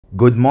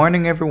Good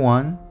morning,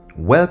 everyone.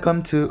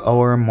 Welcome to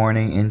our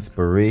morning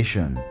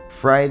inspiration,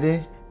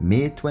 Friday,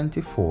 May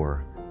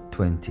 24,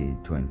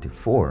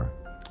 2024.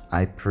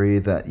 I pray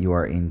that you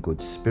are in good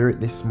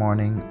spirit this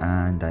morning,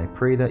 and I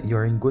pray that you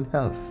are in good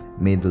health.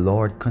 May the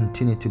Lord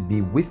continue to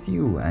be with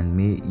you, and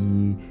may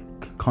He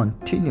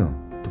continue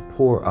to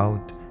pour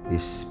out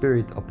His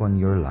Spirit upon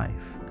your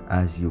life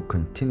as you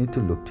continue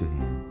to look to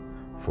Him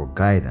for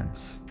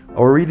guidance.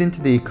 Our reading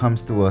today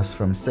comes to us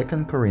from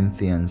 2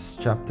 Corinthians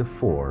chapter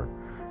 4,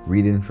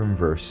 reading from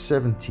verse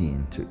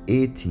 17 to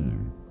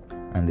 18,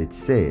 and it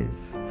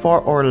says,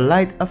 "For our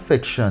light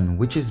affliction,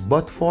 which is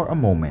but for a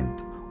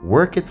moment,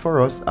 worketh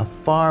for us a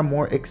far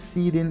more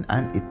exceeding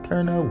and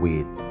eternal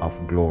weight of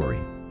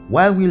glory.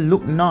 While we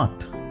look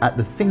not at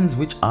the things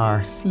which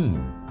are seen,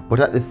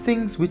 but at the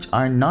things which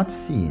are not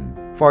seen.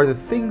 For the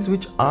things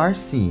which are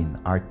seen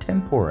are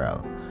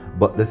temporal,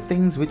 but the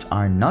things which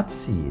are not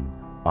seen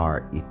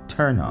are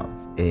eternal."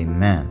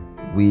 Amen.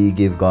 We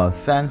give God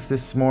thanks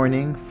this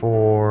morning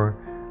for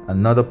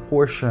another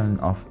portion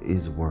of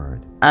His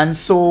Word. And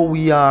so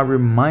we are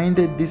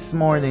reminded this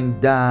morning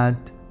that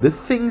the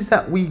things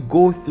that we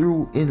go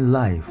through in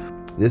life,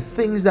 the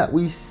things that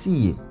we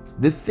see,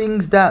 the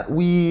things that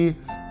we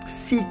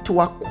seek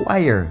to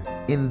acquire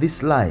in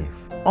this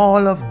life,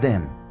 all of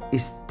them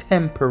is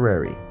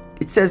temporary.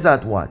 It says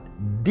that what?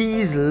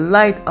 These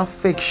light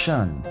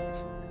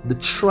afflictions, the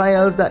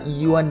trials that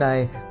you and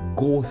I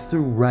go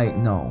through right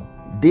now,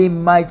 they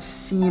might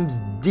seem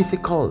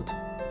difficult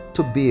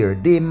to bear.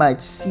 They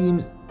might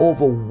seem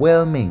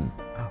overwhelming,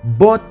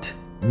 but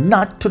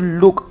not to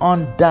look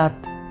on that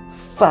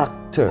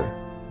factor,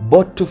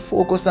 but to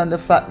focus on the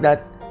fact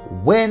that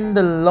when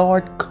the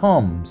Lord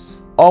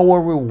comes,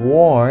 our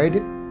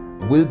reward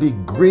will be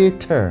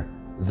greater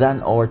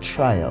than our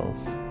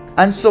trials.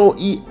 And so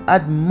He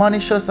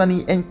admonishes us and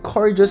He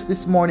encourages us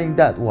this morning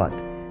that what?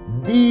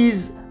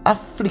 These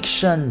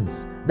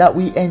afflictions that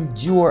we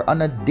endure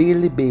on a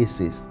daily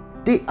basis,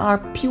 they are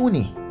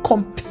puny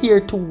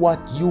compared to what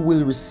you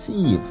will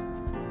receive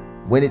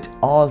when it's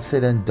all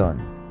said and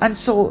done. And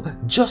so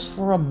just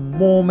for a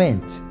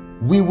moment,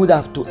 we would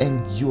have to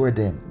endure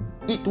them.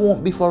 It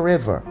won't be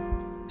forever.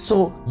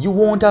 So you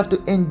won't have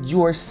to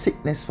endure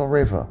sickness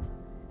forever.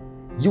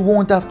 You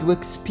won't have to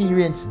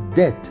experience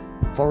death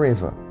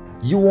forever.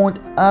 You won't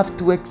have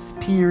to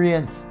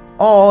experience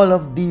all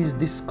of these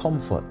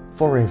discomfort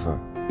forever.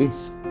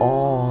 It's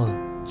all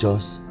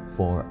just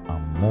for a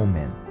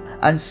moment.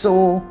 And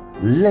so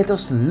let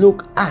us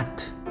look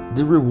at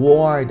the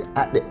reward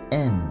at the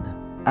end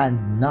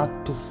and not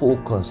to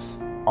focus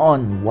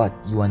on what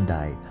you and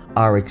I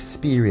are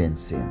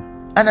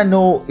experiencing. And I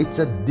know it's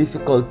a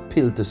difficult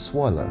pill to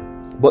swallow,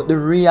 but the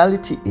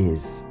reality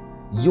is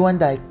you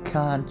and I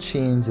can't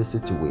change the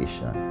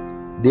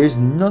situation. There's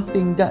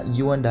nothing that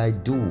you and I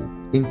do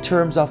in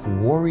terms of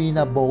worrying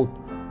about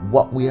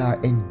what we are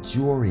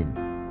enduring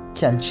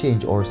can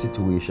change our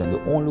situation.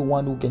 The only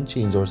one who can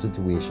change our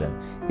situation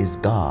is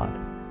God.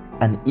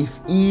 And if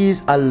He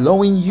is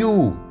allowing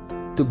you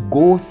to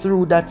go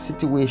through that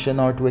situation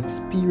or to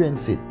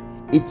experience it,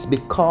 it's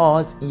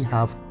because He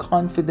have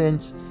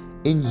confidence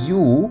in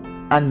you,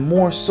 and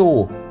more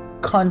so,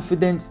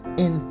 confidence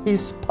in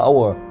His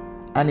power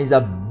and His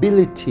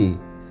ability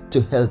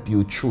to help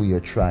you through your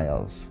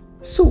trials.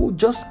 So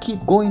just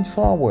keep going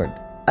forward,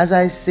 as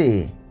I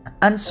say.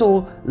 And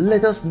so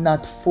let us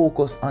not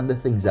focus on the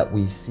things that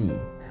we see,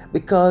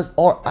 because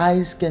our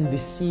eyes can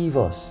deceive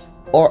us.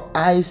 Our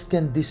eyes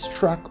can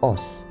distract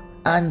us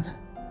and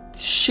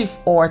shift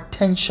our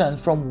attention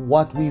from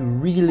what we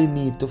really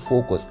need to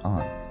focus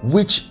on,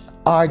 which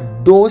are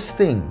those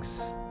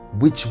things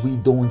which we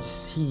don't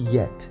see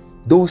yet,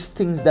 those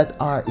things that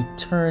are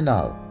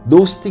eternal,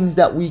 those things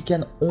that we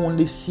can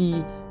only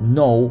see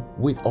now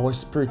with our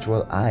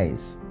spiritual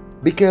eyes.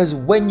 Because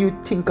when you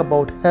think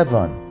about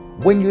heaven,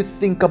 when you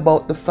think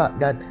about the fact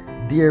that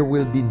there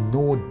will be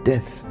no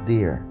death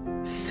there,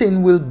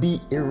 sin will be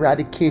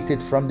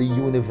eradicated from the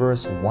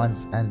universe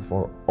once and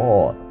for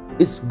all.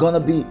 It's gonna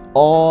be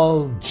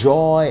all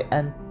joy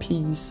and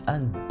peace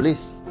and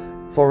bliss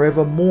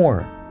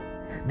forevermore.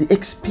 The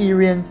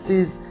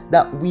experiences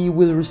that we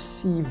will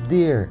receive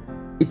there,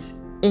 it's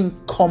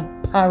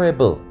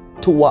incomparable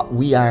to what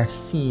we are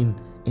seeing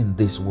in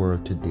this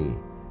world today.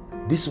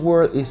 This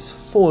world is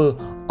full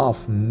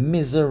of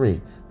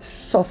misery,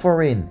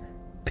 suffering,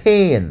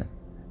 pain,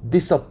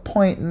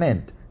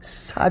 disappointment,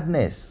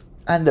 sadness,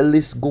 and the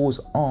list goes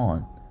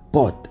on.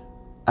 But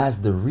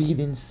as the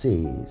reading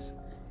says,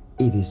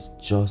 it is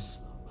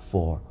just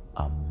for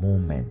a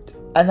moment.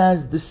 And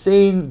as the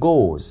saying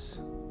goes,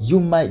 you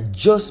might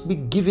just be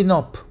giving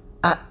up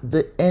at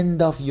the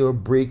end of your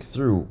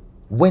breakthrough.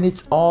 When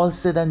it's all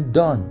said and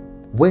done,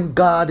 when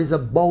God is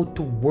about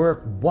to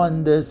work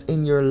wonders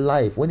in your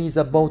life, when He's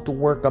about to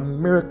work a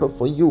miracle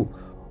for you,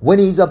 when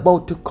He's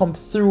about to come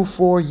through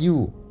for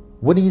you,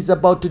 when He's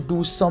about to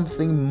do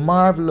something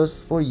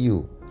marvelous for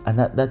you. And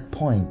at that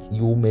point,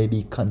 you may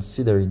be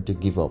considering to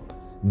give up,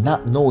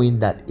 not knowing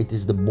that it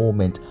is the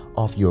moment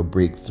of your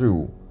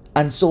breakthrough.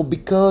 And so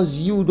because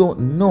you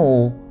don't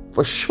know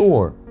for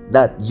sure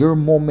that your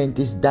moment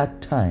is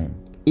that time,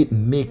 it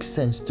makes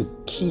sense to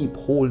keep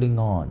holding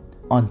on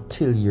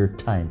until your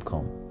time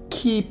comes.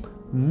 Keep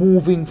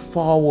moving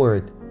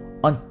forward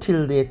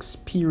until the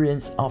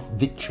experience of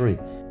victory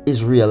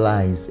is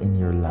realized in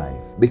your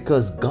life,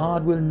 because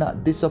God will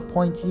not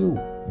disappoint you.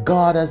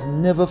 God has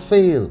never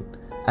failed,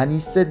 and he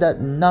said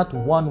that not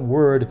one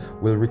word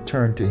will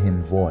return to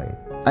him void.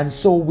 And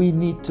so we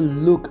need to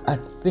look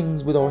at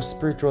things with our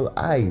spiritual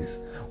eyes.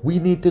 We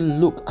need to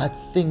look at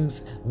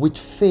things with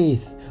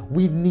faith.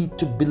 We need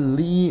to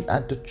believe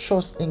and to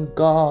trust in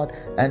God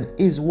and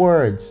his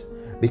words,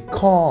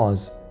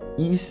 because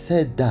he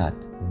said that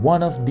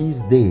one of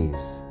these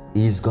days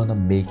he's gonna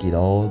make it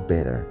all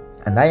better.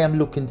 And I am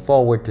looking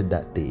forward to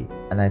that day.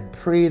 And I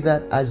pray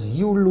that as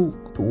you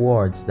look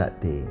towards that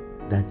day,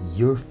 that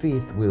your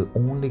faith will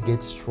only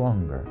get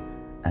stronger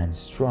and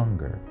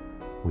stronger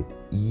with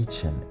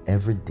each and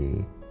every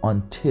day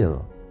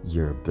until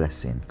your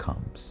blessing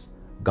comes.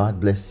 God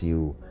bless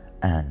you,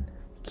 and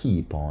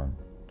keep on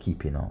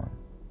keeping on.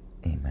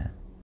 Amen.